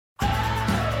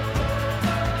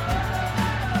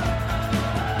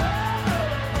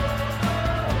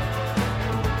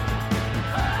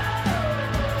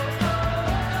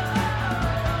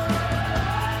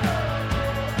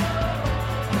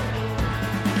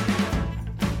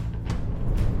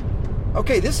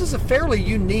Okay, this is a fairly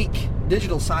unique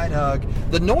digital side hug.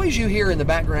 The noise you hear in the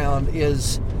background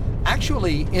is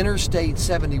actually Interstate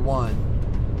 71.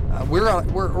 We're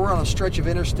on a stretch of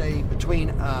interstate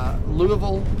between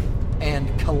Louisville and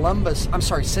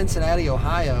Cincinnati,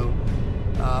 Ohio,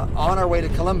 on our way to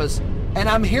Columbus, and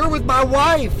I'm here with my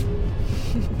wife.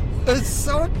 It's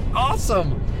so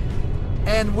awesome,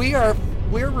 and we're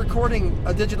recording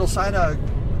a digital side hug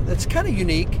that's kind of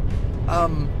unique.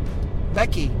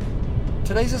 Becky,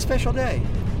 today's a special day.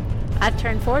 I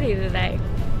turned 40 today.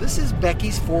 This is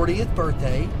Becky's 40th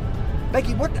birthday.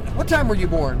 Becky, what time were you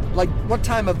born? Like, what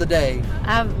time of the day?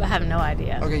 I have no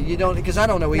idea. Okay, you don't, because I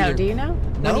don't know either. No, do you know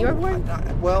when you were born?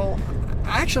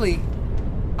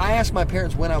 I asked my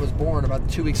parents when I was born about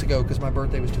 2 weeks ago because my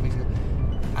birthday was 2 weeks ago.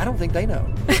 I don't think they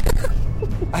know.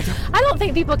 I don't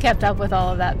think people kept up with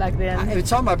all of that back then.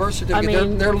 It's on my birth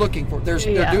certificate. They're looking for it.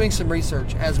 They're doing some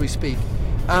research as we speak.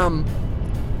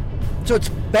 So it's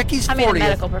Becky's 40th. The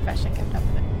medical profession kept up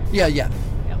with it. Yeah.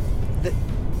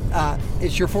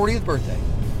 It's your 40th birthday.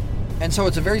 And so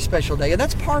it's a very special day. And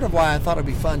that's part of why I thought it'd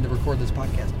be fun to record this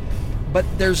podcast. But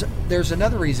there's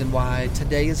another reason why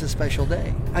today is a special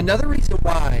day. Another reason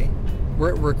why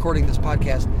we're recording this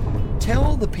podcast.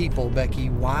 Tell the people, Becky,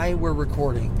 why we're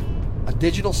recording a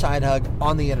digital side hug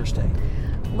on the interstate.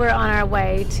 We're on our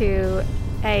way to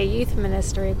a youth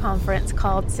ministry conference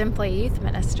called Simply Youth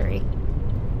Ministry.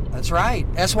 That's right,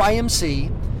 SYMC.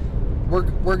 We're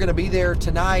going to be there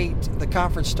tonight. The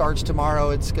conference starts tomorrow.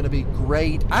 It's going to be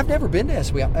great. I've never been to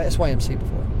SYMC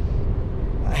before.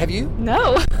 Have you?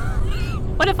 No.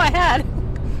 What if I had?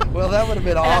 Well, that would have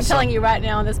been awesome. And I'm telling you right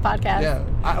now on this podcast. Yeah.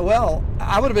 I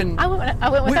would have been. I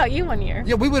went without you one year.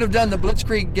 Yeah, we would have done the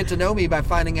Blitzkrieg get to know me by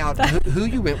finding out who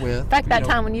you went with. Back that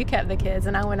time when you kept the kids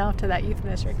and I went off to that youth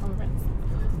ministry conference.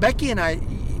 Becky and I,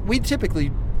 we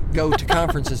typically go to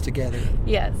conferences together.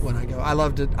 Yes. When I go, I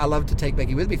love to take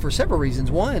Becky with me for several reasons.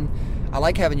 One, I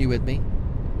like having you with me.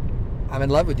 I'm in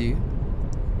love with you.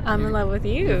 I'm in love with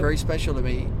you. You're very special to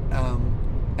me,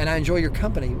 and I enjoy your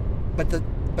company. But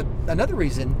another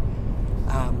reason,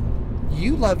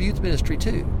 you love youth ministry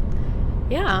too.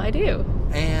 Yeah, I do.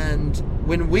 And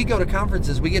when we go to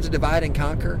conferences, we get to divide and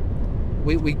conquer.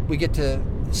 We get to,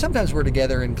 sometimes we're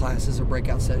together in classes or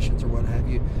breakout sessions or what have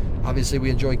you. Obviously, we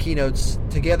enjoy keynotes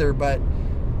together, but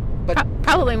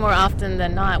probably more often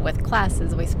than not with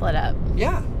classes we split up.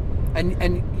 Yeah,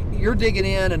 and you're digging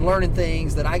in and learning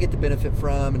things that I get to benefit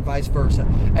from, and vice versa.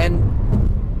 And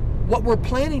what we're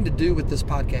planning to do with this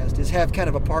podcast is have kind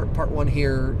of a part one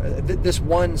here. This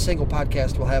one single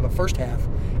podcast will have a first half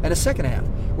and a second half,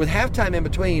 with halftime in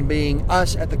between being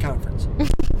us at the conference.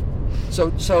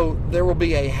 So there will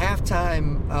be a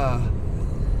halftime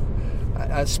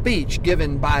speech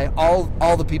given by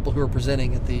all the people who are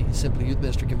presenting at the Simply Youth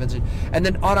Ministry Convention, and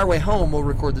then on our way home we'll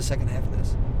record the second half of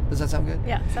this. Does that sound good?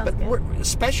 Yeah, sounds good.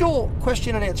 Special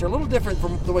question and answer, a little different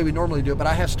from the way we normally do it, but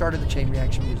I have started the chain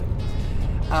reaction music.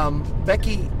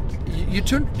 Becky, you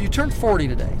turned 40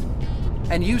 today,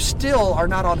 and you still are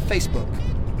not on Facebook.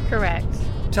 Correct.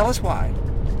 Tell us why.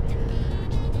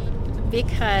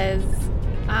 Because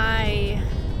I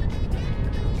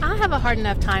have a hard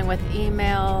enough time with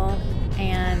email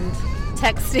and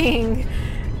texting,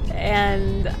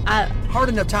 and hard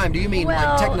enough time? Do you mean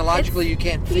like technologically you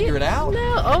can't figure it out?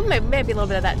 No, maybe a little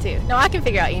bit of that too. No, I can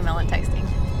figure out email and texting,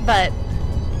 but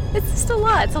it's just a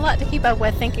lot. It's a lot to keep up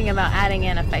with, thinking about adding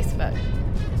in a Facebook.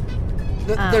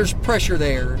 There's pressure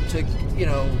there to,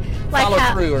 follow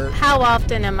through. Or how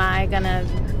often am I gonna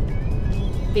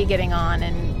be getting on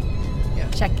and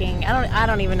checking? I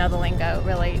don't even know the lingo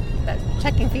really, but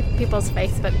checking people's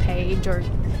Facebook page or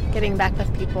getting back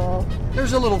with people.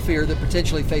 There's a little fear that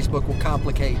potentially Facebook will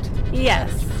complicate. Yes.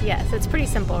 It's pretty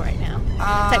simple right now,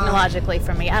 technologically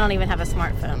for me. I don't even have a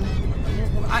smartphone.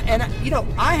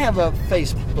 I have a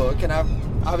Facebook, and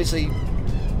obviously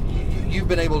you've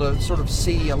been able to sort of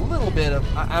see a little bit of.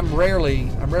 I'm rarely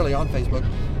on Facebook.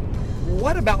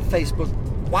 What about Facebook?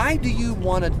 Why do you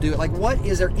want to do it? Like,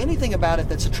 is there anything about it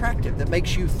that's attractive that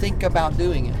makes you think about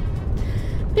doing it?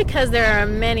 Because there are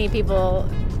many people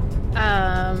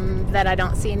that I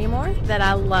don't see anymore that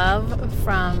I love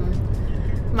from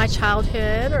my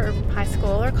childhood or high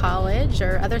school or college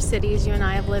or other cities you and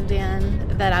I have lived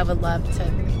in that I would love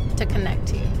to connect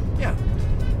to. Yeah.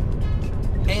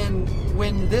 And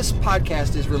when this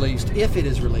podcast is released, if it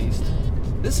is released,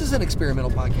 this is an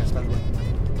experimental podcast, by the way.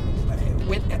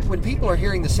 When people are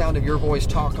hearing the sound of your voice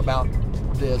talk about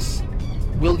this,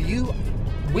 will you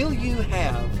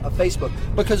have a Facebook?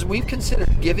 Because we've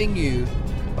considered giving you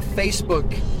a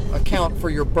Facebook account for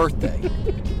your birthday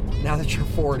now that you're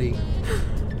 40.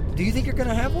 Do you think you're going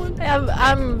to have one?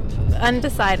 I'm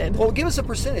undecided. Well, give us a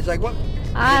percentage. Like what?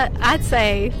 I'd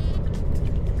say.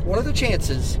 What are the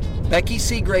chances Becky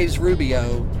Seagraves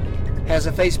Rubio has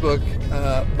a Facebook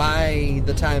by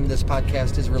the time this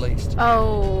podcast is released?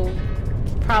 Oh,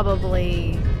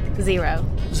 probably 0.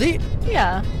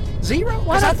 Yeah. 0?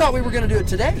 Because I thought we were going to do it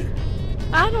today.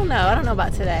 I don't know. I don't know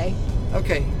about today.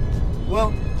 Okay.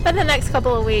 Well. But the next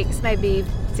couple of weeks, maybe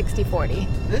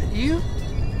 60-40.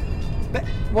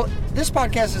 Well, this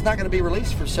podcast is not going to be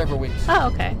released for several weeks. Oh,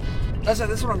 okay. That's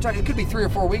what I'm trying. It could be 3 or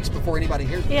 4 weeks before anybody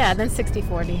hears this. Yeah, then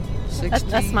 60-40. 60?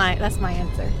 That's my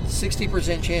answer.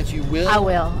 60% chance you will? I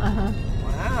will. Uh-huh.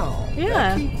 Wow.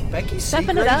 Yeah. Becky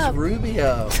Stepping it Seagraves up.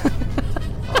 Rubio.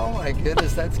 Oh my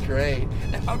goodness, that's great.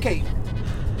 Now, okay.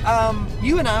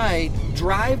 You and I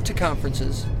drive to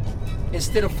conferences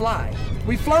instead of fly.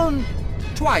 We've flown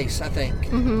twice, I think.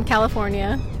 Mm-hmm.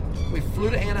 California. We flew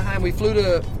to Anaheim. We flew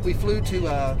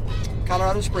to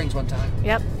Colorado Springs one time.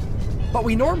 Yep. But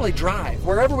we normally drive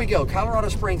wherever we go. Colorado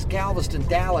Springs, Galveston,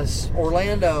 Dallas,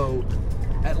 Orlando,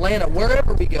 Atlanta,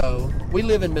 wherever we go. We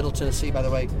live in Middle Tennessee, by the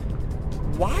way.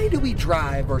 Why do we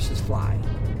drive versus fly?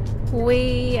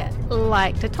 We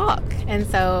like to talk, and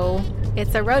so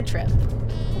it's a road trip.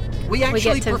 We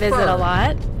actually get to visit a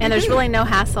lot, and there's really no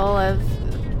hassle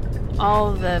of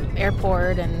all the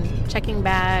airport and checking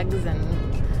bags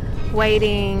and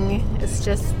waiting. It's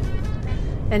just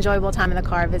enjoyable time in the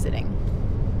car visiting.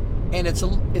 And it's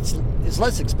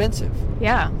less expensive.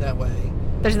 Yeah. That way.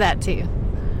 There's that too.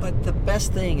 But the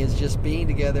best thing is just being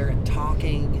together and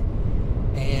talking,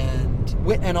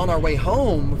 and on our way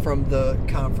home from the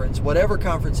conference, whatever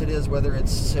conference it is, whether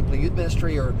it's simply youth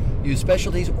ministry or youth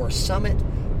specialties or summit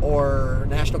or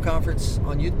national conference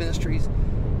on youth ministries,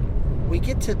 we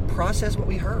get to process what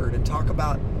we heard and talk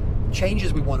about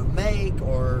changes we want to make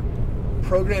or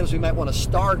programs we might want to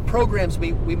start, programs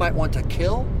we might want to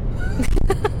kill.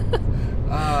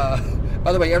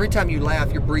 By the way, every time you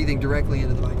laugh, you're breathing directly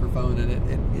into the microphone, and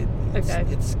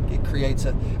it creates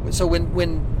a. So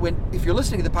when if you're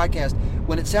listening to the podcast,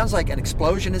 when it sounds like an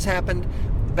explosion has happened,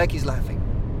 Becky's laughing,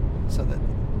 so that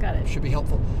Got it. should be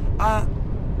helpful.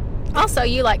 Also,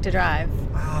 you like to drive.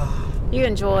 You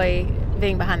enjoy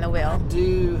being behind the wheel.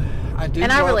 I do.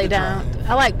 And I love really to don't.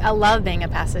 drive. I love being a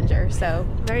passenger. So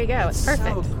there you go. It's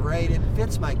perfect. So great. It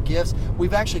fits my gifts.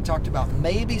 We've actually talked about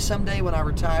maybe someday when I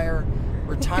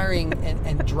retiring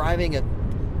and driving a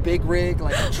big rig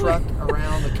like a truck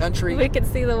around the country. We could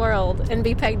see the world and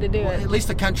be paid to do it. At least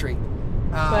the country.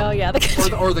 Well, yeah, the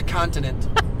country. Or the continent.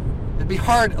 It'd be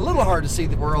a little hard to see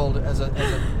the world as an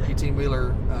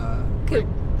 18-wheeler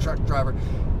truck driver.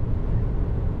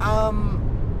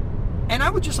 And I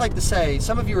would just like to say,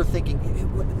 some of you are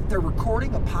thinking, they're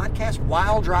recording a podcast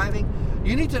while driving.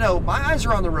 You need to know, my eyes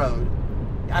are on the road.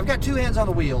 I've got 2 hands on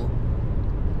the wheel.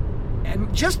 And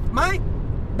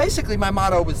basically my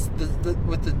motto with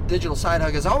the Digital Side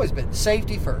Hug has always been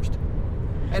safety first.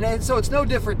 And so it's no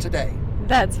different today.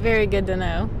 That's very good to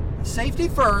know. Safety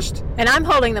first. And I'm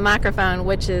holding the microphone,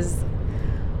 which is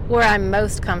where I'm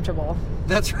most comfortable.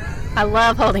 That's right. I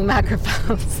love holding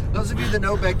microphones. Those of you that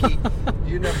know Becky,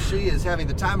 you know she is having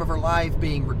the time of her life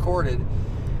being recorded.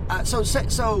 So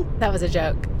that was a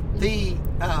joke. The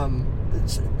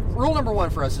rule number 1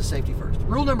 for us is safety first.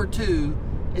 Rule number 2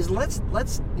 is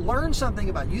let's learn something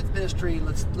about youth ministry.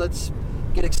 Let's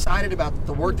get excited about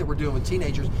the work that we're doing with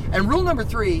teenagers. And rule number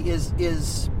 3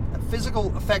 is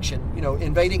physical affection.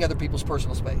 Invading other people's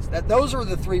personal space. Those are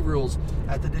the 3 rules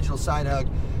at the Digital Side Hug.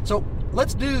 So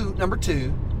let's do number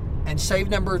 2 and save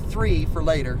number 3 for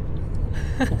later.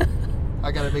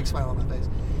 I got a big smile on my face.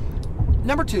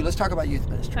 Number 2, let's talk about youth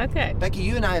ministry. Okay. Becky,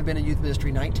 you and I have been in youth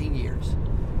ministry 19 years.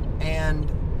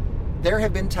 And there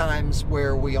have been times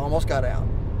where we almost got out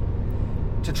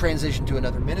to transition to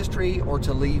another ministry or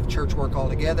to leave church work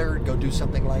altogether, go do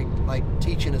something like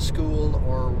teach in a school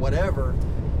or whatever.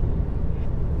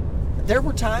 There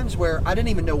were times where I didn't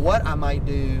even know what I might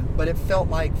do, but it felt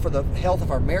like for the health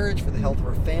of our marriage, for the health of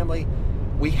our family,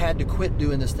 we had to quit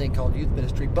doing this thing called youth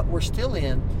ministry, but we're still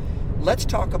in. Let's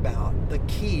talk about the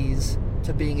keys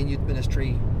to being in youth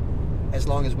ministry as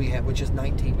long as we have, which is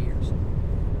 19 years.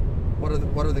 What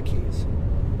are the keys?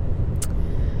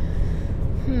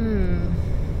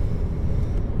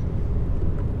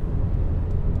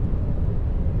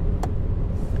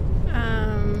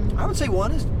 I would say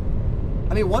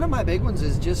one of my big ones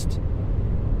is just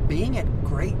being at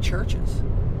great churches.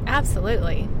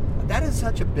 Absolutely. That is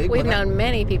such a big one. We've known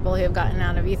many people who have gotten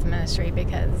out of youth ministry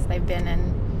because they've been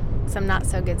in some not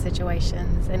so good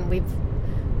situations, and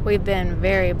we've been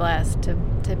very blessed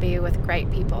to be with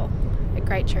great people at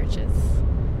great churches.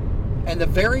 And the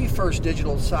very first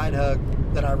digital side hug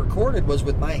that I recorded was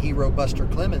with my hero, Buster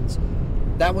Clemens.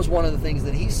 That was one of the things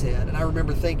that he said. And I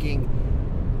remember thinking,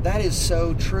 that is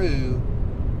so true.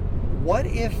 What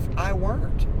if I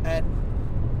weren't at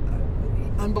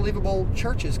unbelievable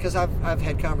churches? Because I've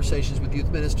had conversations with youth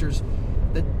ministers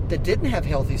that didn't have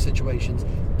healthy situations,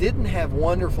 didn't have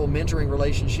wonderful mentoring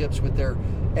relationships with their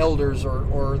elders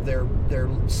or their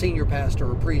senior pastor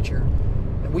or preacher.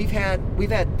 And we've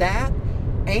had that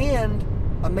and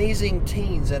amazing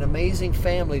teens and amazing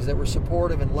families that were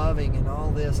supportive and loving and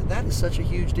all this. And that is such a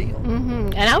huge deal.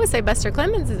 Mm-hmm. And I would say Buster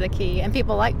Clemens is a key, and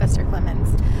people like Buster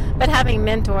Clemens. But having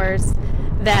mentors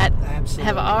that Absolutely.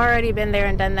 have already been there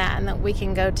and done that, and that we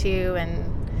can go to and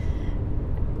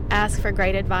ask for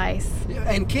great advice.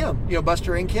 Yeah, and Kim,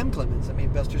 Buster and Kim Clemens. I mean,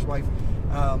 Buster's wife.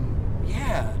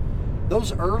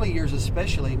 Those early years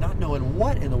especially, not knowing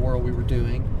what in the world we were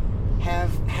doing,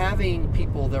 having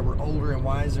people that were older and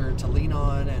wiser to lean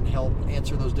on and help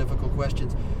answer those difficult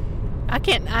questions. I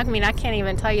can't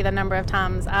even tell you the number of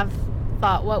times I've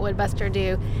thought, what would Buster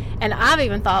do? And I've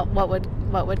even thought, what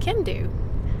would Kim do?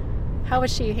 How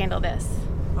would she handle this?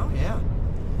 Oh yeah,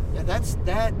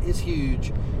 that is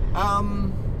huge.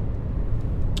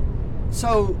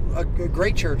 So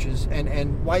great churches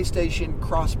and White Station,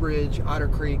 Crossbridge, Otter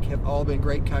Creek have all been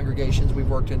great congregations. We've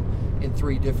worked in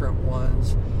 3 different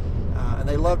ones, and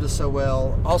they loved us so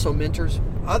well. Also mentors.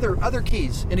 Other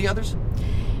keys. Any others?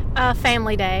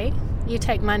 Family Day. You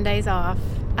take Mondays off.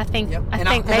 I think. Yep. I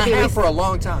think maybe I have for a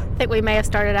long time. I think we may have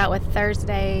started out with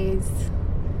Thursdays.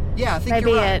 Yeah, I think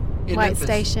maybe you're right. at In White Memphis.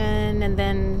 Station, and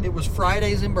then It was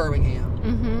Fridays in Birmingham.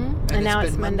 Mm-hmm. And now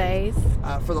it's Mondays.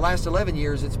 For the last 11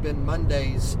 years, it's been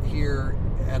Mondays here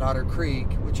at Otter Creek,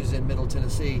 which is in Middle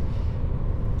Tennessee.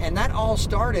 And that all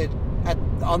started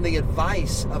on the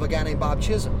advice of a guy named Bob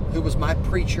Chisholm, who was my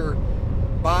preacher.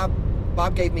 Bob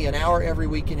gave me an hour every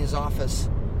week in his office,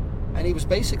 and he was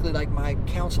basically like my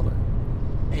counselor.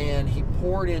 And he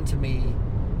poured into me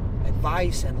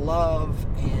advice and love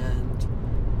and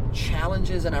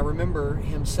challenges. And I remember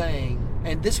him saying,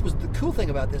 and this was the cool thing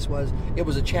about this, was it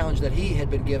was a challenge that he had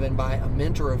been given by a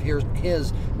mentor of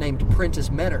his named Prentice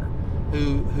Metter,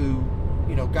 who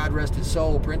God rest his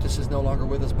soul. Prentice is no longer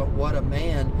with us, but what a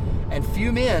man. And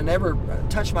few men ever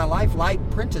touched my life like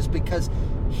Prentice, because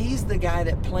he's the guy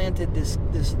that planted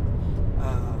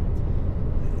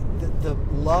the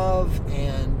love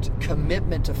and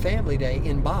commitment to Family Day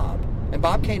in Bob. And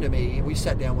Bob came to me, and we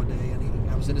sat down one day, and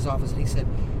I was in his office, and he said,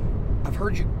 I've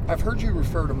heard you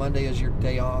refer to Monday as your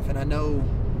day off, and I know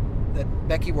that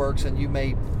Becky works and you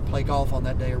may play golf on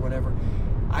that day or whatever.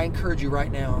 I encourage you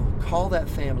right now, call that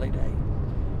Family Day.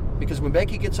 Because when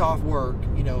Becky gets off work,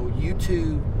 you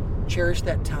two cherish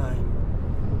that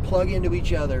time, plug into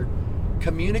each other,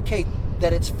 communicate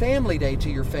that it's Family Day to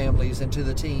your families and to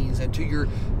the teens and to your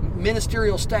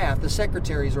ministerial staff, the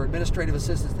secretaries or administrative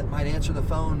assistants that might answer the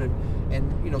phone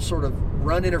and sort of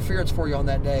run interference for you on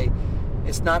that day.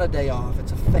 It's not a day off.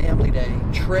 It's a Family Day.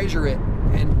 Treasure it.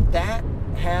 And that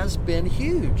has been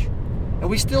huge. And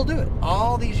we still do it.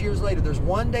 All these years later, there's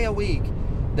one day a week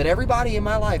that everybody in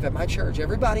my life, at my church,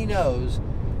 everybody knows,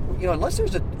 unless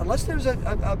there's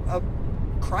a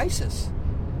crisis,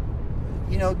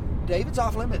 David's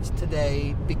off limits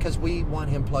today because we want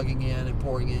him plugging in and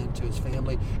pouring into his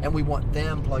family, and we want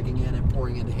them plugging in and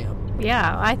pouring into him.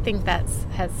 Yeah, I think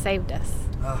has saved us.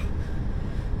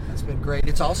 That's been great.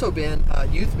 It's also been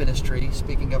youth ministry,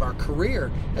 speaking of our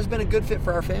career, has been a good fit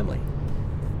for our family.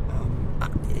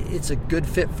 It's a good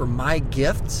fit for my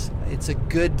gifts. It's a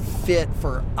good fit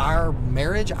for our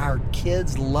marriage. Our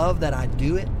kids love that I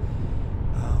do it.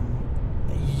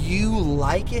 You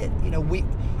like it.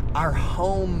 Our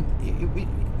home,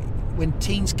 when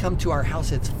teens come to our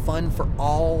house, it's fun for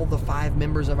all the 5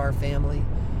 members of our family.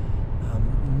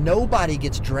 Nobody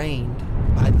gets drained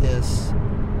by this.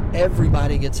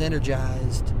 Everybody gets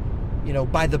energized,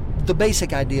 by the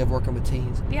basic idea of working with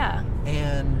teens. Yeah.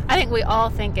 And I think we all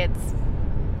think it's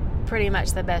pretty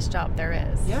much the best job there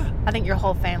is. Yeah. I think your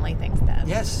whole family thinks that.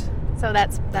 Yes. So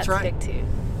that's right. big too.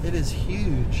 It is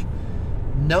huge.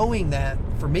 Knowing that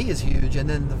for me is huge, and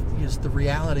then the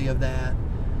reality of that.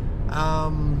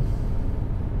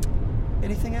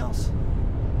 Anything else?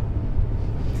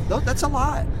 No, that's a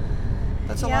lot.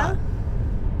 That's a lot.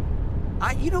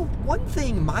 One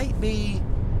thing might be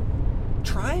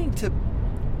trying to,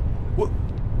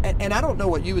 and I don't know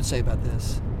what you would say about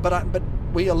this, but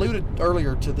we alluded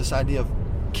earlier to this idea of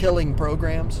killing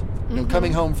programs.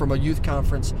 Coming home from a youth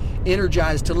conference,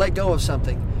 energized to let go of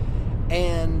something.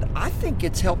 And I think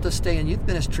it's helped us stay in youth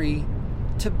ministry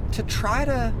to try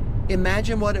to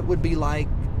imagine what it would be like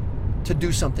to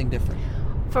do something different.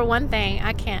 for one thing,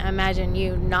 I can't imagine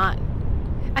you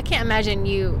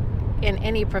in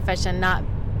any profession not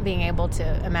being able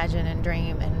to imagine and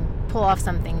dream and pull off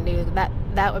something new.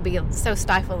 That would be so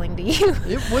stifling to you.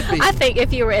 It would be. I think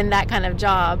if you were in that kind of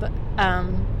job.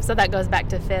 So that goes back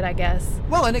to fit, I guess.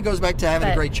 Well, and it goes back to having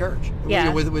a great church.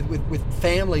 Yeah. With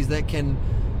families that can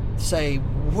say,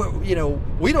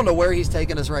 we don't know where he's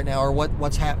taking us right now or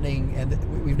what's happening,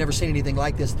 and we've never seen anything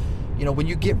like this. When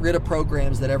you get rid of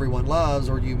programs that everyone loves,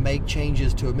 or you make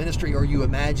changes to a ministry, or you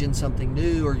imagine something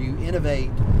new, or you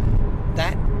innovate,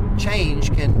 that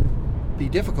change can be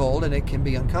difficult and it can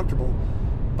be uncomfortable.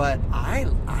 But I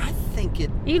think it...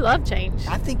 You love change.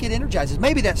 I think it energizes.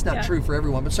 Maybe that's not true for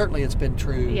everyone, but certainly it's been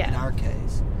true in our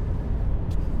case.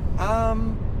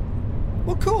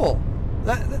 Well, cool.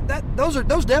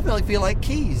 Those definitely feel like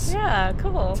keys. Yeah,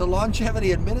 cool. To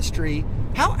longevity in ministry.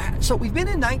 So we've been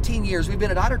in 19 years. We've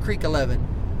been at Otter Creek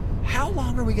 11. How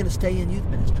long are we going to stay in youth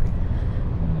ministry?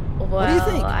 Well, what do you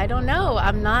think? I don't know.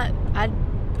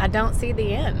 I don't see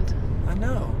the end. I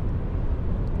know.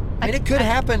 I mean, it could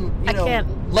happen,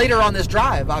 later on this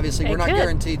drive. Obviously, we're not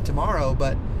guaranteed tomorrow,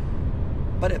 but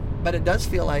it does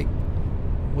feel like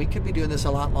we could be doing this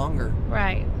a lot longer.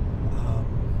 Right.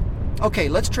 Okay,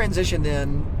 let's transition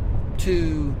then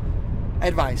to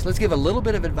advice. Let's give a little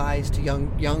bit of advice to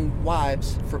young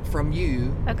wives from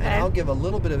you. Okay. And I'll give a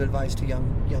little bit of advice to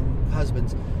young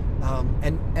husbands.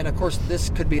 And of course,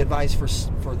 this could be advice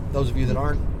for those of you that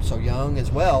aren't so young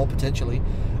as well, potentially.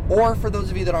 Or for those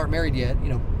of you that aren't married yet,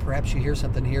 perhaps you hear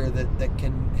something here that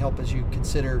can help as you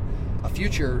consider a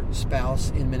future spouse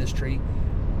in ministry.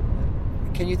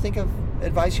 Can you think of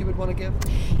advice you would want to give?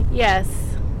 Yes.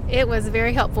 It was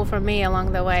very helpful for me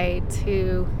along the way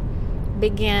to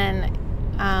begin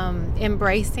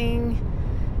embracing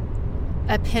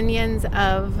opinions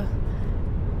of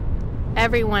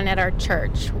everyone at our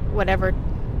church, whatever.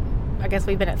 I guess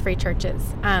we've been at 3 churches.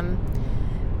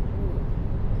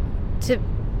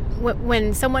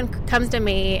 When someone comes to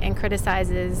me and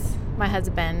criticizes my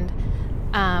husband,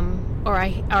 or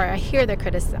I hear their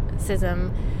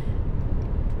criticism,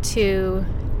 to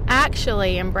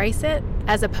actually embrace it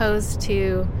as opposed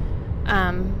to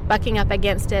bucking up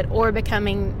against it or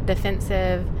becoming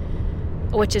defensive,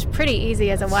 which is pretty easy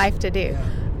as a wife to do.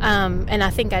 Yeah. And I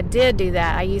think I did do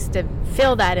that. I used to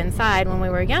feel that inside when we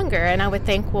were younger, and I would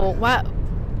think, well,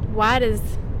 why does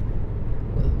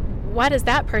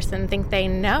that person think they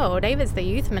know? David's the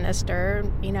youth minister,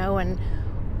 and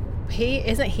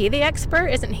isn't he the expert?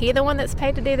 Isn't he the one that's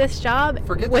paid to do this job?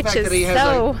 Forget the fact that he has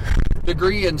a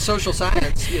degree in social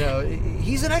science.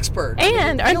 He's an expert.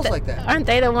 And aren't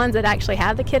they the ones that actually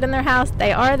have the kid in their house?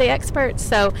 They are the experts.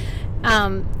 So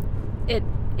it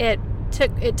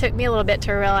took me a little bit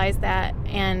to realize that,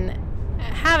 and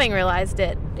having realized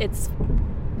it, it's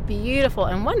beautiful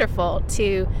and wonderful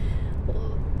to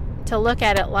look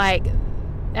at it like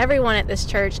everyone at this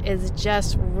church is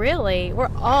just really,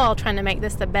 we're all trying to make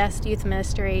this the best youth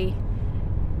ministry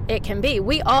it can be.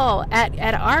 We all,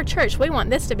 at our church, we want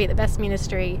this to be the best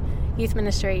youth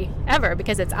ministry ever,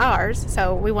 because it's ours,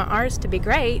 so we want ours to be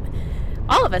great.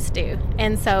 All of us do.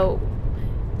 And so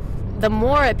the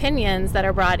more opinions that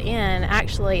are brought in,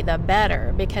 actually, the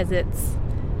better, because it's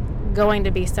going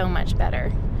to be so much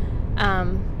better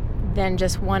than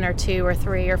just 1 or 2 or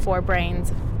 3 or 4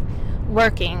 brains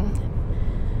working.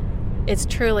 It's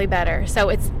truly better. So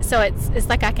it's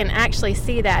like I can actually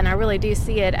see that, and I really do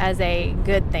see it as a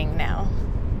good thing now,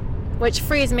 which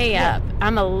frees me up.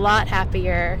 I'm a lot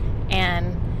happier,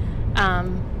 and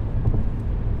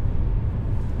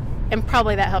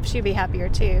probably that helps you be happier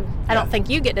too. I don't think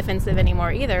you get defensive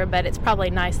anymore either, but it's probably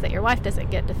nice that your wife doesn't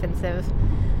get defensive.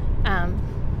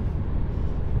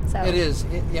 So it is.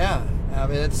 I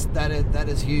mean, that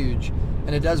is huge,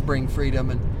 and it does bring freedom,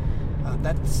 and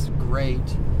that's great,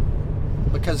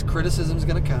 because criticism is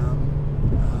going to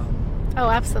come. Oh,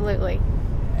 absolutely.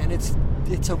 And it's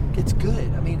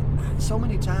good. I mean, so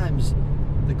many times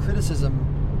the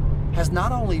criticism has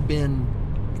not only been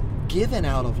given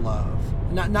out of love,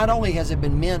 not only has it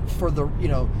been meant for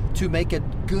to make a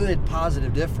good,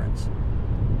 positive difference,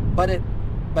 but it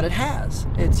has.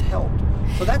 It's helped.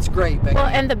 So that's great, Becky. Well,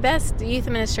 and the best youth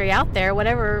ministry out there,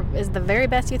 whatever is the very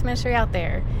best youth ministry out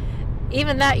there,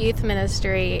 even that youth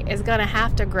ministry is going to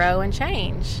have to grow and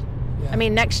change. Yeah. I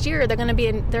mean, next year they're going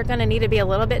to need to be a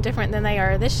little bit different than they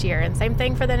are this year, and same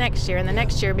thing for the next year and the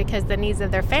next year, because the needs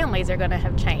of their families are going to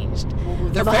have changed. Well,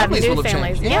 their families will have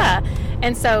changed. Yeah.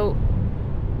 And so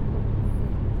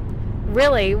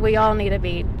really we all need to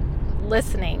be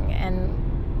listening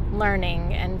and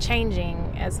learning and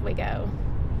changing as we go.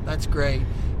 That's great.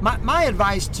 My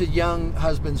advice to young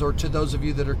husbands, or to those of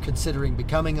you that are considering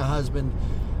becoming a husband,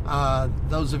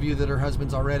 those of you that are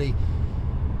husbands already,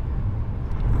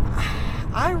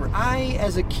 I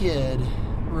as a kid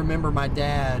remember my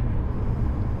dad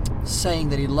saying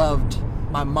that he loved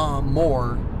my mom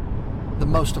more than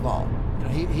most of all. You know,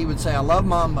 he would say, "I love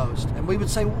Mom most," and we would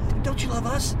say, well, "Don't you love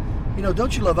us? You know,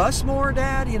 don't you love us more,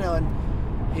 Dad?" You know, and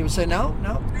he would say, "No.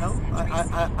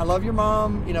 I love your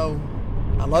mom. You know,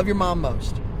 I love your mom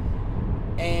most."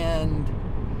 And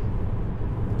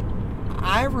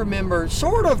I remember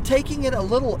sort of taking it a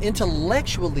little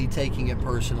intellectually, taking it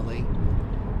personally,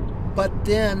 but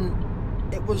then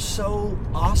it was so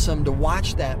awesome to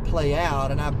watch that play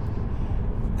out. And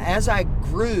as I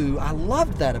grew, I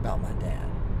loved that about my dad.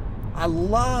 I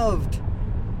loved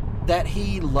that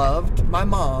he loved my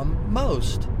mom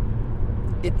most.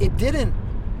 It didn't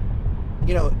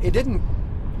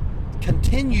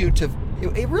continue to,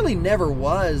 it really never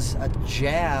was a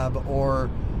jab, or,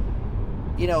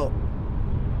 you know,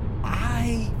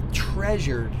 I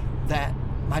treasured that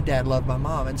my dad loved my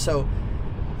mom. And so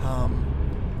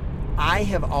I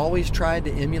have always tried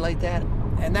to emulate that.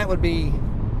 And that'd be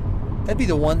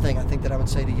the one thing I think that I would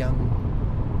say to young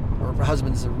or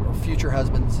husbands or future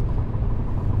husbands.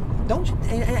 Don't,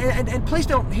 and please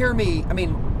don't hear me, I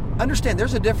mean, understand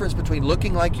there's a difference between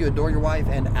looking like you adore your wife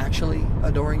and actually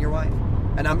adoring your wife.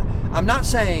 And I'm not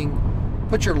saying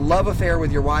put your love affair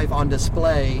with your wife on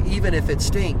display, even if it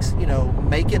stinks, you know,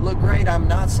 make it look great. I'm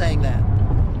not saying that.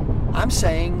 I'm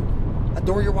saying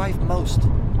adore your wife most.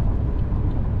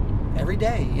 Every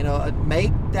day, you know,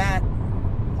 make that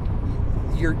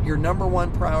your number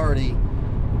one priority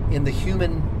in the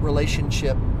human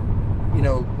relationship, you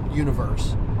know,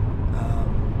 universe.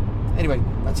 Anyway,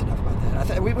 that's enough about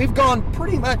that. We've gone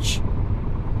pretty much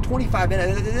 25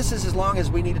 minutes. This is as long as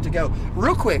we needed to go.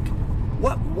 Real quick,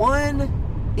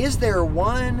 is there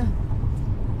one,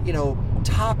 you know,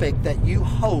 topic that you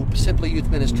hope Simply Youth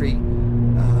Ministry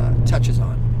touches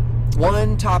on?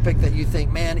 One topic that you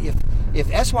think, man, if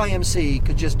SYMC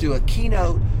could just do a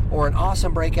keynote or an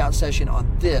awesome breakout session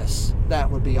on this, that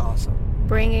would be awesome.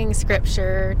 Bringing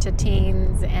scripture to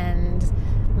teens and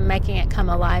making it come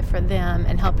alive for them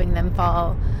and helping them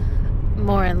fall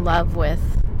more in love with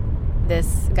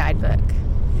this guidebook.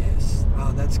 Yes.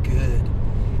 Oh, that's good.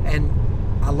 And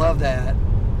I love that.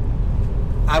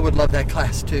 I would love that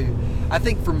class too. I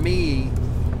think for me,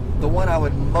 the one I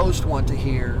would most want to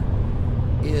hear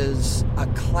is a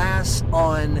class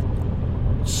on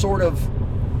sort of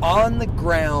on the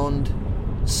ground,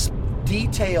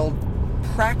 detailed,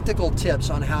 practical tips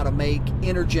on how to make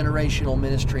intergenerational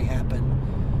ministry happen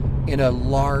in a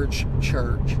large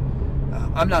church.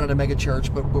 I'm not in a mega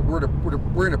church, but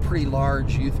we're in a pretty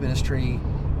large youth ministry.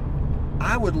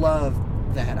 I would love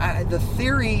that. The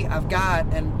theory I've got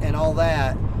and all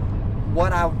that.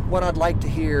 What I'd like to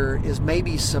hear is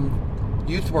maybe some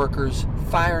youth workers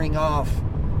firing off,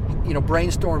 you know,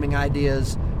 brainstorming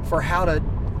ideas for how to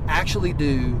actually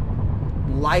do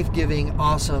life-giving,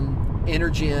 awesome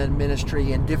intergen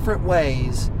ministry in different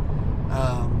ways.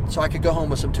 So I could go home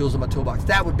with some tools in my toolbox.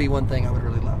 That would be one thing I would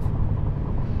really love.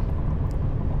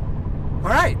 All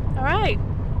right.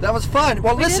 That was fun.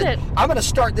 Well, listen, I'm going to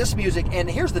start this music, and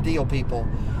here's the deal, people.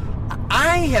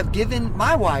 I have given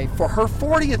my wife, for her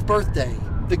 40th birthday,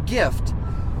 the gift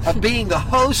of being the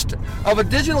host of a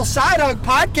Digital Side Hug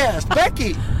podcast.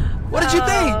 Becky, what did you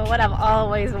think? What I've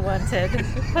always wanted.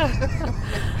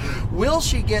 Will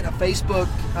she get a Facebook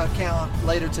account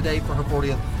later today for her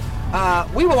 40th?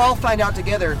 We will all find out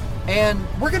together, and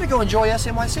we're going to go enjoy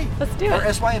SMYC. Let's do it. Or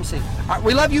SYMC. All right,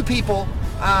 we love you people,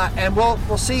 and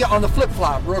we'll see you on the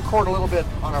flip-flop. We'll record a little bit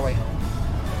on our way home.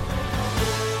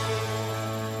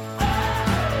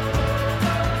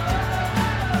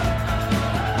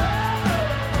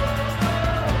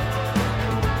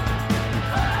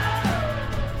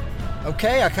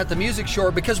 Okay, I cut the music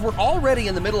short because we're already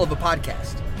in the middle of a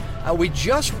podcast.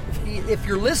 If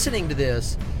you're listening to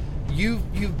this, you've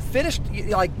finished,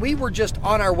 like we were just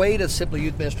on our way to Simply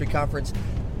Youth Ministry Conference,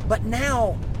 but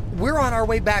now we're on our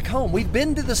way back home. We've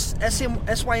been to the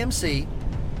SYMC,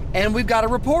 and we've got a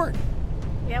report.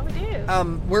 Yeah, we do.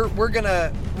 We're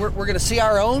gonna see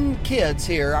our own kids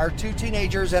here, our 2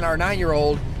 teenagers and our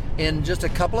 9-year-old, in just a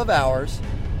couple of hours.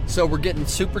 So we're getting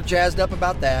super jazzed up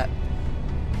about that.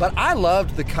 But I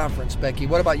loved the conference, Becky.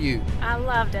 What about you? I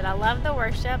loved it. I loved the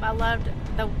worship. I loved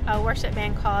a worship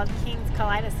band called King's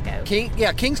Kaleidoscope.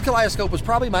 King's Kaleidoscope was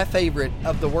probably my favorite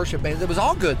of the worship bands. It was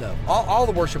all good, though. All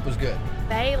the worship was good.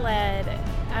 They led,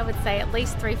 I would say, at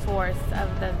least 3/4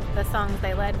 of the songs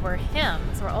they led were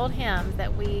hymns, were old hymns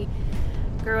that we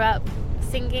grew up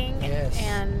singing, Yes.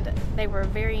 and they were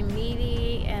very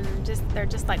meaty, and they're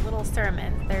just like little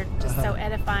sermons. They're just so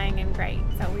edifying and great.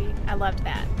 So I loved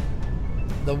that.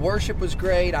 The worship was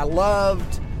great. I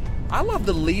loved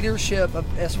the leadership of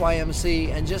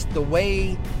SYMC and just the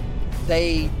way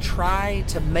they try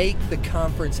to make the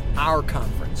conference our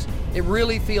conference. It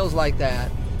really feels like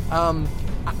that.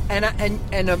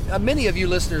 Many of you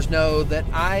listeners know that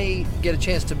I get a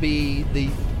chance to be the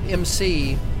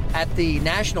MC at the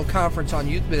National Conference on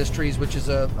Youth Ministries, which is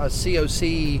a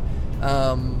COC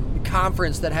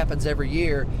conference that happens every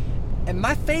year. And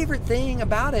my favorite thing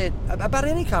about it, about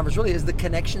any conference really, is the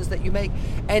connections that you make.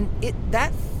 And it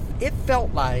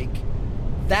felt like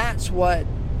that's what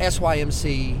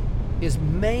SYMC is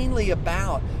mainly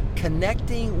about,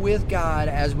 connecting with God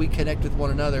as we connect with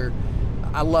one another.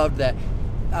 I loved that.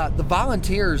 The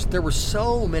volunteers, there were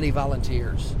so many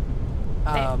volunteers.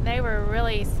 They were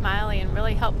really smiley and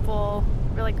really helpful,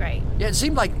 really great. Yeah, it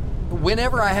seemed like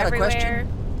whenever I had Everywhere. a question,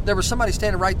 there was somebody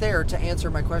standing right there to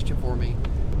answer my question for me.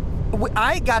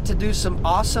 I got to do some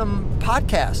awesome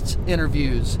podcast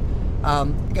interviews.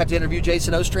 Got to interview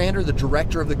Jason Ostrander, the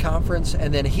director of the conference,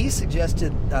 and then he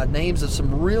suggested names of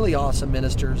some really awesome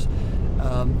ministers.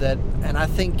 And I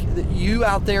think that you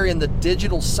out there in the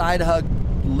digital side hug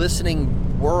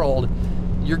listening world,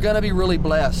 you're going to be really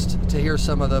blessed to hear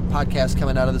some of the podcasts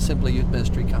coming out of the Simply Youth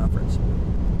Ministry Conference.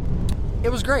 It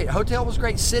was great. Hotel was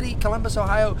great. City, Columbus,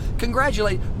 Ohio.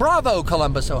 Bravo,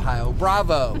 Columbus, Ohio.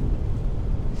 Bravo.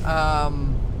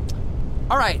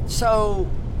 All right. So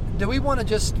do we want to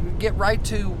just get right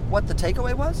to what the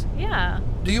takeaway was? Yeah.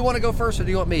 Do you want to go first or do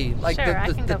you want me? Like Sure, I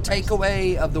can the go first.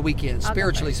 takeaway of the weekend, I'll go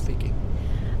spiritually first. speaking.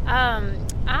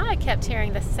 I kept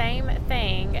hearing the same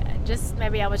thing. Just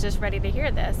maybe I was just ready to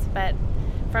hear this, but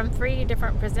from 3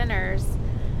 different presenters.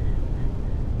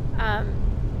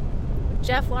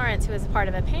 Jeff Lawrence, who was a part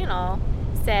of a panel,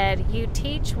 said, "You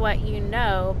teach what you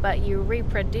know, but you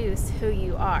reproduce who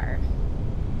you are."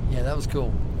 Yeah, that was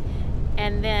cool.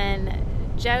 And then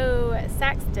Joe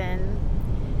Saxton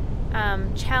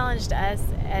challenged us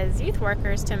as youth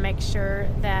workers to make sure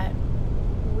that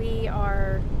we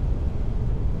are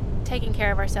taking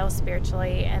care of ourselves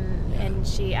spiritually. And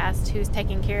she asked, who's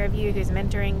taking care of you, who's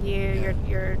mentoring you? Yeah.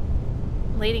 You're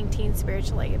leading teens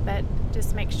spiritually, but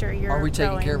just make sure you're Are we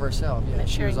taking care of ourselves? Yeah,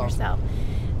 she was maturing awesome. yourself.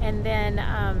 And then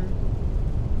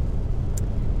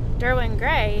Derwin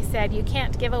Gray said, you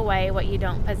can't give away what you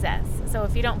don't possess. So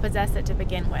if you don't possess it to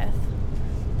begin with,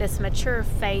 this mature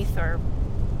faith or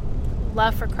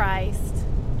love for Christ,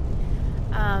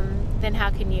 then how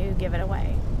can you give it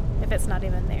away if it's not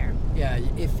even there? Yeah,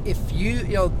 if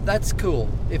you that's cool.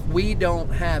 If we don't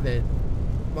have it,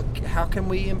 how can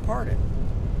we impart it?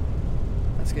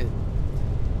 That's good.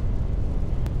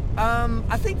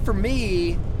 I think for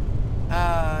me,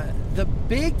 the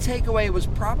big takeaway was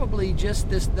probably just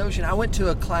this notion. I went to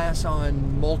a class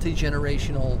on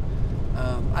multi-generational,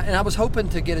 and I was hoping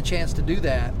to get a chance to do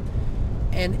that.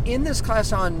 And in this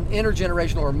class on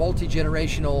intergenerational or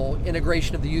multi-generational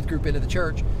integration of the youth group into the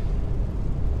church,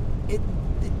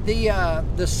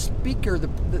 the speaker, the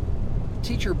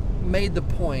teacher made the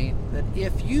point that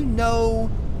if you know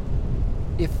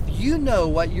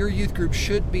what your youth group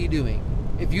should be doing,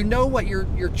 if you know what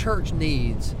your church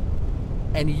needs,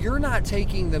 and you're not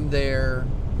taking them there,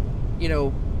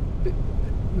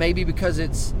 maybe because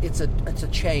it's a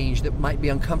change that might be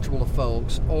uncomfortable to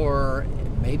folks, or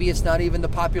maybe it's not even the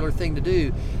popular thing to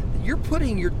do, you're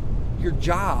putting your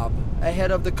job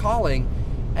ahead of the calling.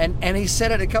 And he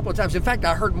said it a couple of times. In fact,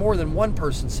 I heard more than one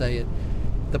person say it.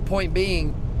 The point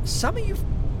being, some of you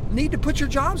need to put your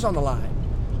jobs on the line.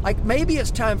 Like maybe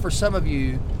it's time for some of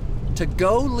you to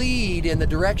go lead in the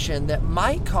direction that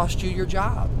might cost you your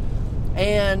job.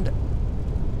 And,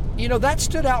 that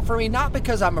stood out for me, not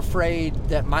because I'm afraid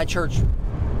that my church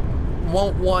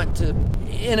won't want to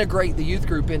integrate the youth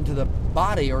group into the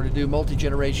body or to do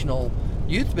multi-generational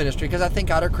youth ministry, because I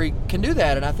think Otter Creek can do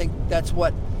that. And I think that's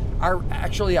what our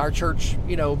church,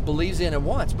 believes in and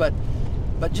wants. But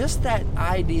just that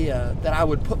idea that I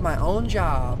would put my own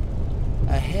job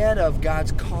ahead of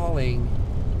God's calling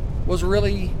was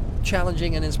really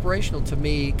challenging and inspirational to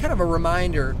me. Kind of a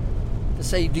reminder to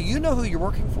say, do you know who you're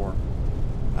working for?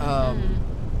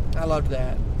 I loved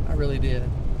that. I really did.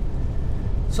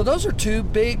 So those are 2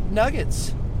 big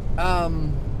nuggets.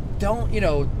 Don't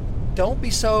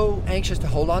be so anxious to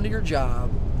hold on to your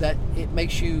job that it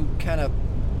makes you kind of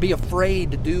be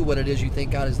afraid to do what it is you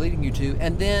think God is leading you to.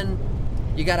 And then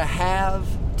you got to have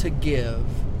to give.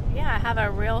 Yeah, have a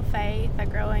real faith, a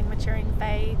growing, maturing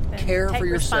faith. And Care for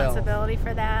yourself. Take responsibility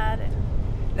for that.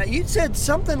 Now, you said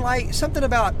something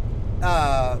about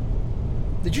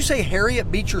Did you say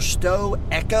Harriet Beecher Stowe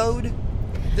echoed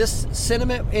this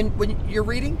sentiment when you're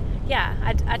reading? Yeah,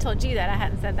 I told you that. I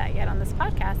hadn't said that yet on this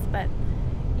podcast, but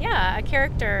yeah, a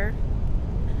character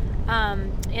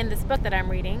in this book that I'm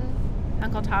reading,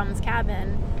 Uncle Tom's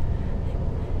Cabin,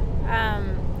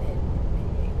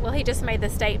 well, he just made the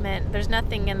statement, there's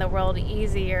nothing in the world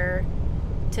easier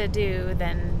to do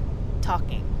than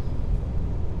talking.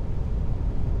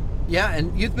 Yeah,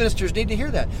 and youth ministers need to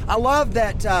hear that. I love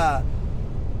that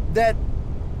that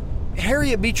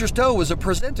Harriet Beecher Stowe was a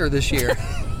presenter this year.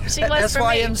 She was for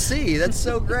me. SYMC. That's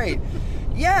so great.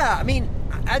 Yeah, I mean,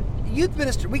 youth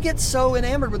minister, we get so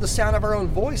enamored with the sound of our own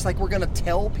voice, like we're going to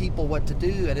tell people what to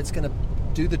do and it's going to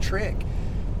do the trick.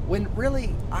 When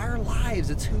really, our lives,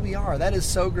 it's who we are. That is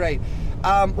so great.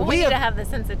 We need to have the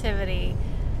sensitivity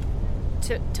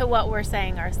to what we're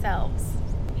saying ourselves,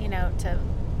 to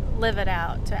live it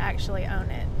out, to actually own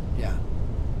it. Yeah.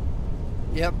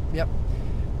 Yep.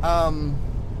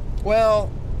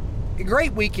 Well, a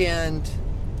great weekend.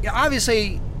 Yeah,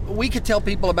 obviously, we could tell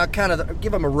people about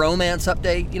give them a romance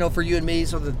update, for you and me,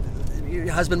 so the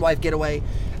husband-wife getaway.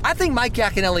 I think Mike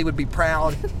Yaconelli would be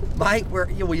proud. Mike,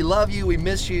 we love you, we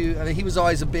miss you. I mean, he was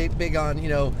always a big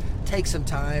on, take some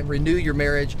time, renew your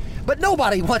marriage. But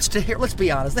nobody wants to hear, let's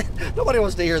be honest, nobody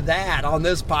wants to hear that on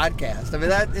this podcast. I mean,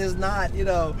 that is not,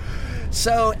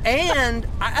 So, and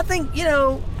I think,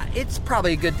 it's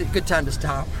probably a good time to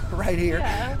stop right here.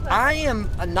 Yeah, I am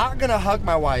not going to hug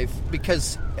my wife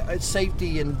because it's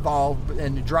safety involved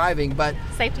in driving, but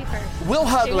safety first. We'll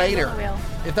hug Two later. hands on the wheel.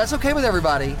 If that's okay with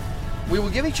everybody, we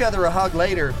will give each other a hug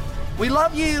later. We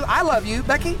love you. I love you.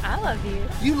 Becky? I love you.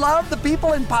 You love the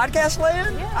people in podcast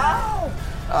land? Yeah.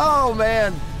 Oh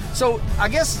man. So I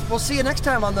guess we'll see you next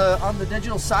time on the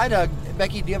digital side hug.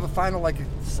 Becky, do you have a final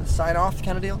sign off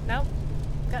kind of deal? Nope.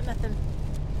 Got nothing.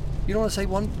 You don't want to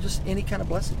say just any kind of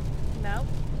blessing? Nope.